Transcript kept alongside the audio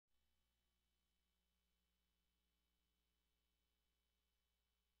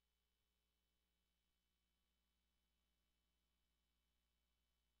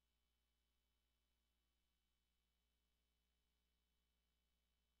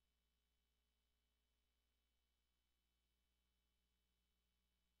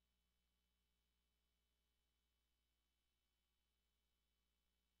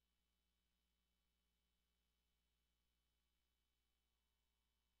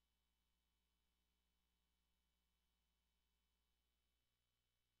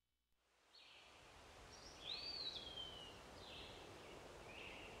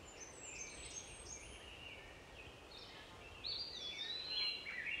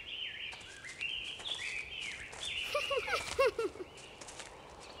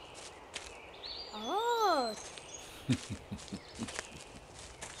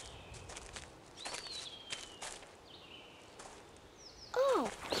Oh.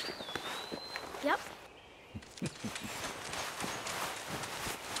 Yep.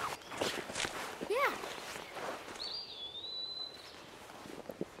 Yeah.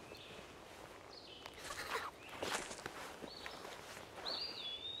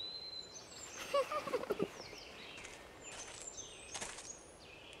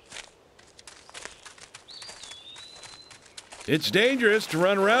 It's dangerous to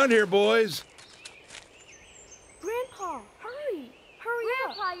run around here, boys. Grandpa, hurry. Hurry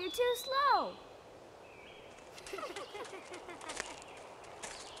up. Grandpa, you're too slow.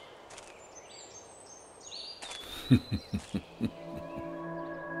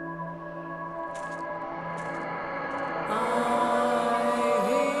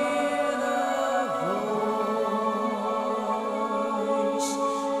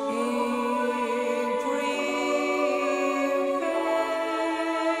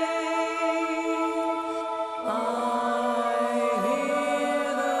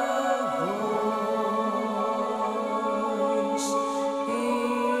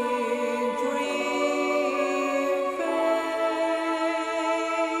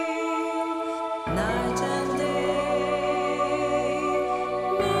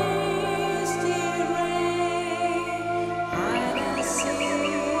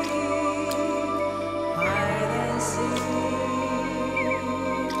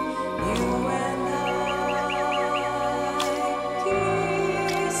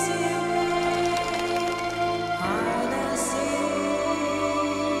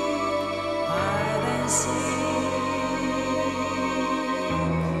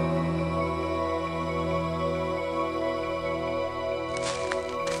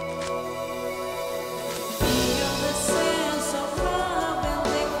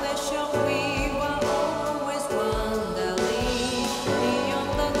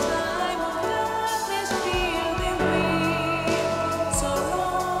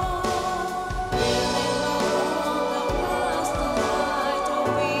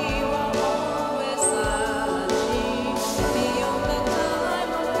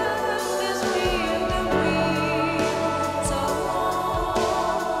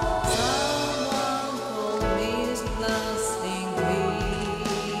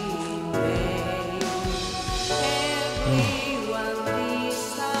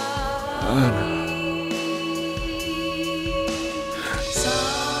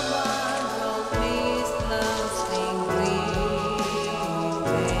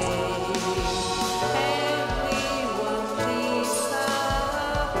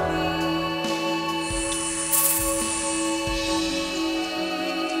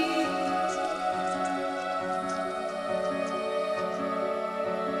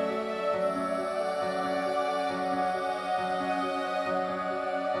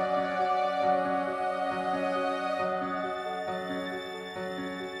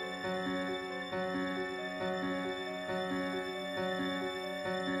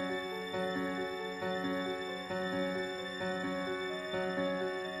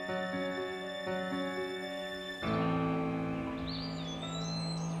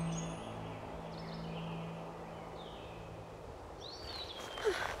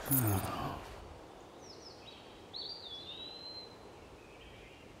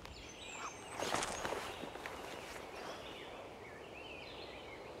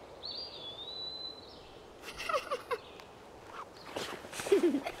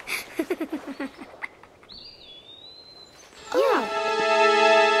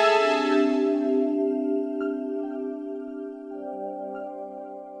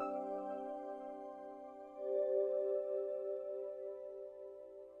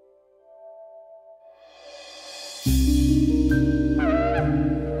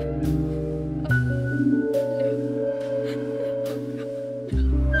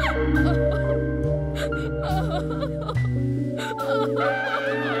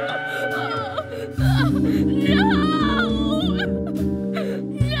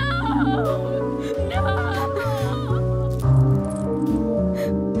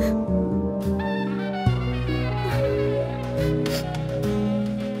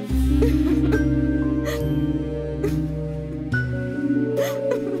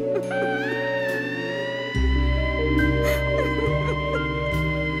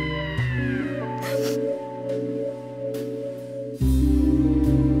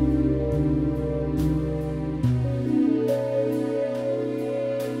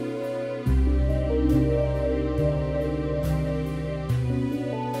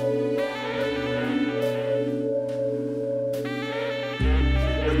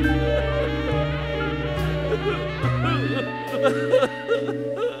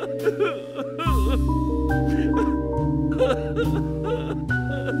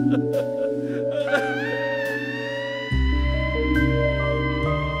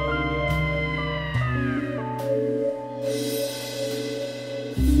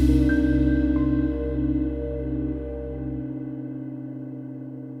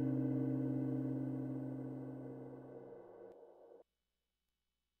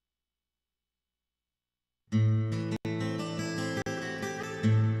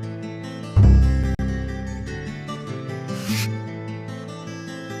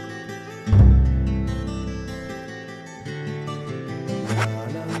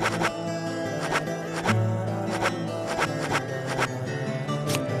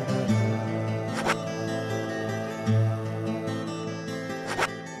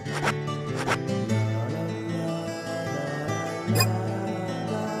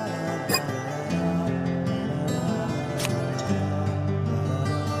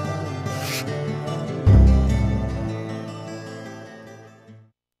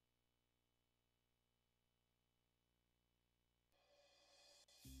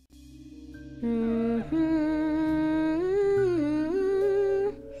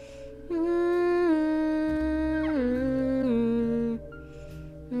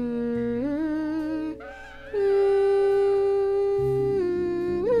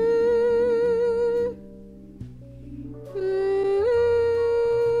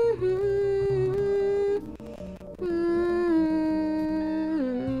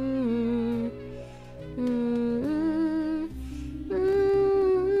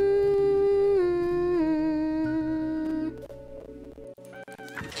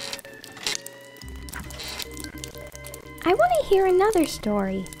 I want to hear another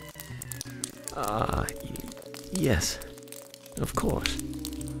story. Yes, of course.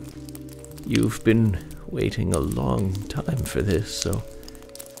 You've been waiting a long time for this, so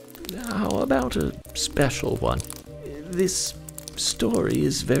how about a special one? This story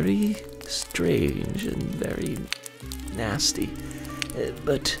is very strange and very nasty,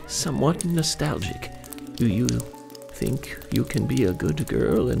 but somewhat nostalgic. Do you think you can be a good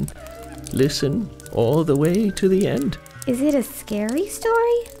girl and listen all the way to the end? Is it a scary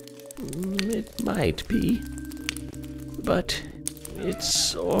story? It might be, but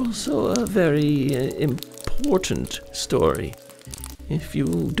it's also a very important story. If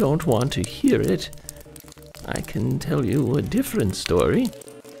you don't want to hear it, I can tell you a different story.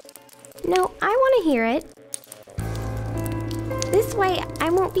 No, I want to hear it. This way,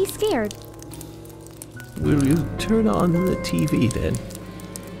 I won't be scared. Will you turn on the TV then?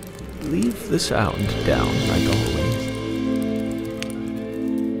 Leave the sound down like always.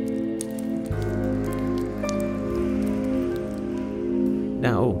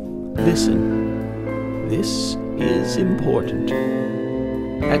 Now, listen. This is important.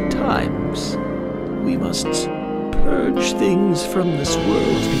 At times, we must purge things from this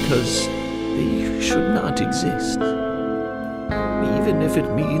world because they should not exist. Even if it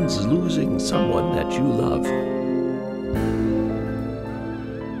means losing someone that you love.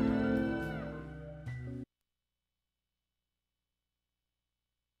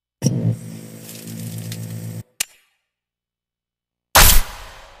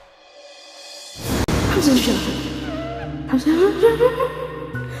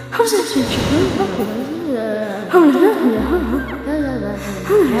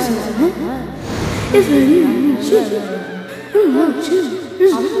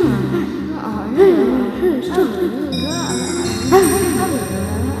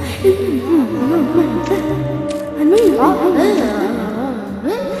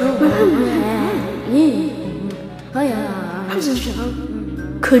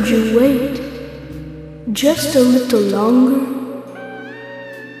 Could you wait just a little longer?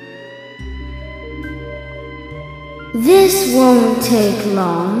 This won't take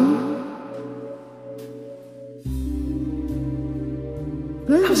long.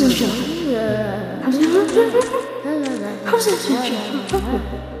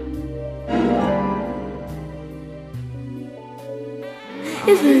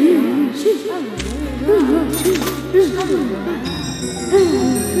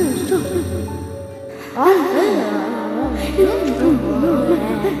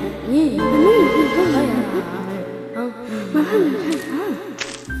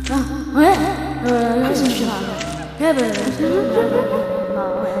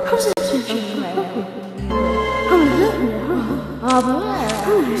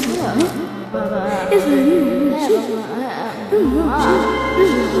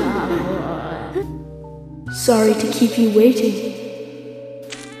 Sorry to keep you waiting.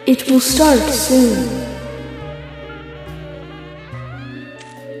 It will start soon.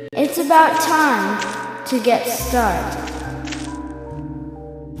 about time to get started.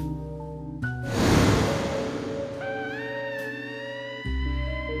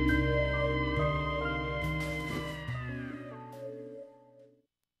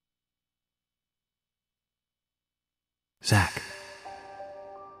 Zach.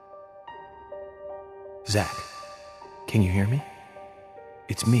 Zach, can you hear me?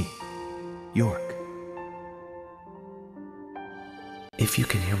 It's me, York. If you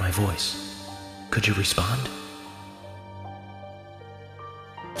can hear my voice, could you respond?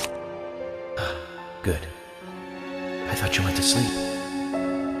 Ah, good. I thought you went to sleep.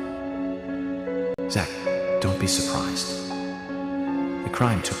 Zach, don't be surprised. The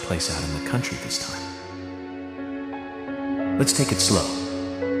crime took place out in the country this time. Let's take it slow.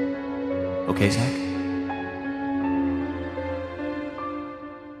 Okay, Zach?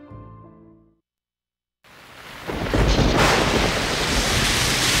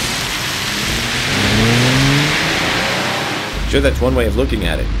 Sure, that's one way of looking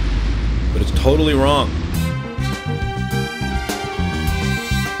at it, but it's totally wrong.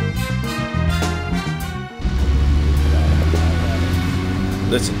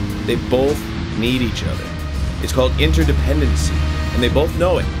 Listen, they both need each other. It's called interdependency, and they both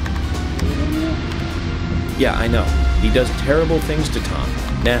know it. Yeah, I know. He does terrible things to Tom.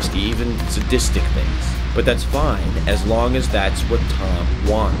 Nasty, even sadistic things. But that's fine, as long as that's what Tom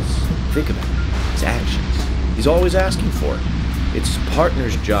wants. Think about it. His actions. He's always asking for it. It's his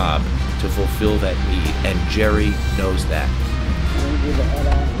partner's job to fulfill that need, and Jerry knows that.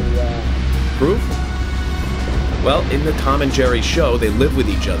 Proof? Well, in the Tom and Jerry show, they live with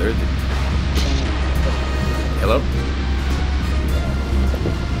each other. Hello?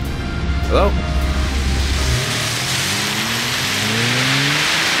 Hello?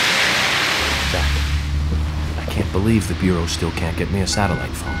 Zach, I can't believe the Bureau still can't get me a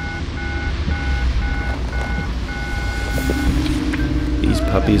satellite phone. These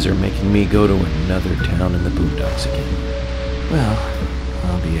puppies are making me go to another town in the boondocks again. Well,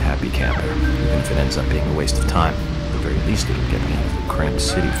 I'll be a happy camper, even if it ends up being a waste of time. At the very least, it'll get me out of the cramped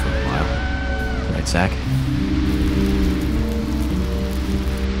city for a while. Right, Zach?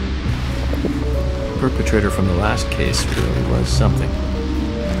 The perpetrator from the last case really was something.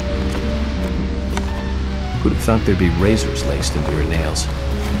 Who'd have thought there'd be razors laced into your nails?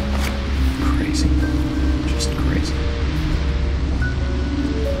 Crazy. Just crazy.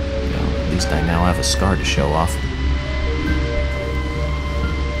 At least I now have a scar to show off.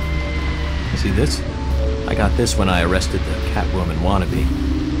 See this? I got this when I arrested the Catwoman wannabe.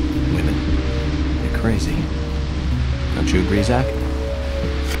 Women. They're crazy. Don't you agree, Zach?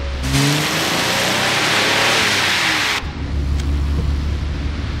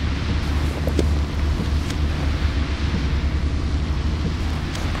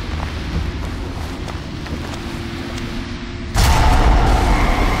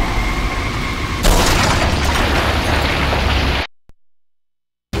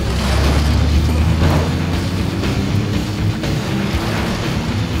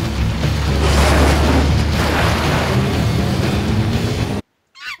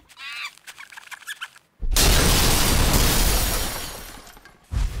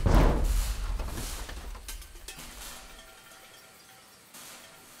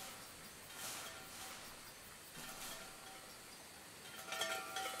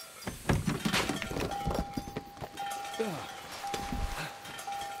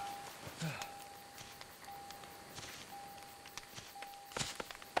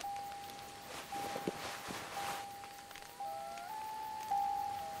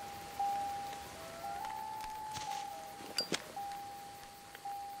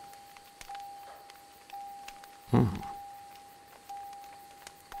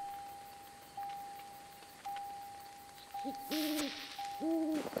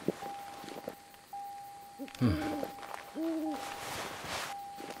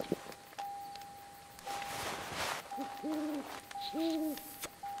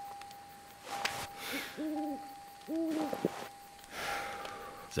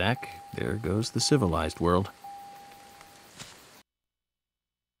 Zach, there goes the civilized world.